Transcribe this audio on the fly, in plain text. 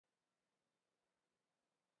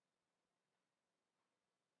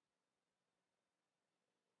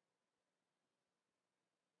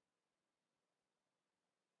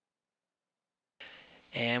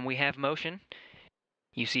And we have motion.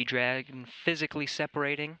 You see Dragon physically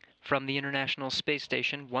separating from the International Space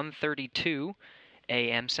Station, 1:32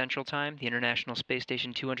 a.m. Central Time. The International Space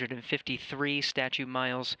Station, 253 statute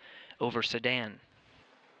miles over Sedan.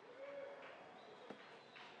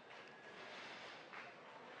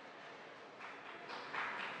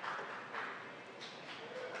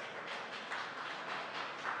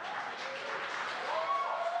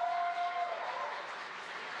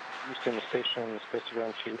 Houston Station, space to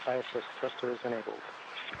ground to ISS thrusters enabled.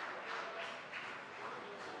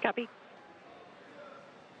 Copy.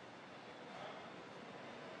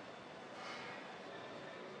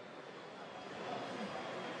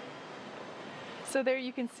 So there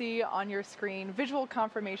you can see on your screen visual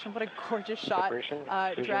confirmation. What a gorgeous shot.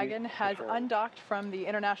 Dragon has undocked from the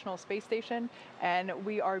International Space Station, and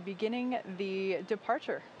we are beginning the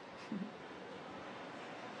departure.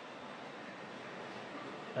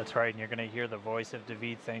 That's right, and you're going to hear the voice of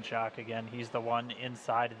David St. Jacques again. He's the one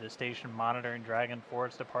inside of the station monitoring Dragon for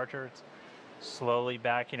its departure. It's slowly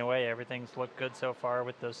backing away. Everything's looked good so far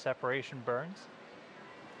with those separation burns.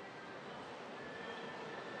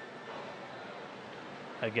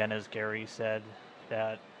 Again, as Gary said,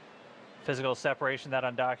 that physical separation, that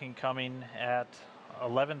undocking coming at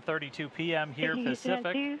 11:32 p.m. here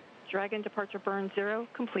Pacific. Houston, Dragon departure burn 0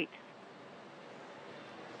 complete.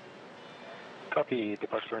 Copy,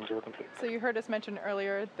 departure burn 0 complete. So you heard us mention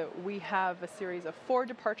earlier that we have a series of 4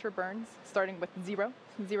 departure burns, starting with 0,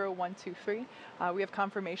 0, 1, 2, 3. We have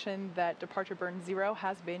confirmation that departure burn 0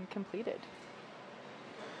 has been completed.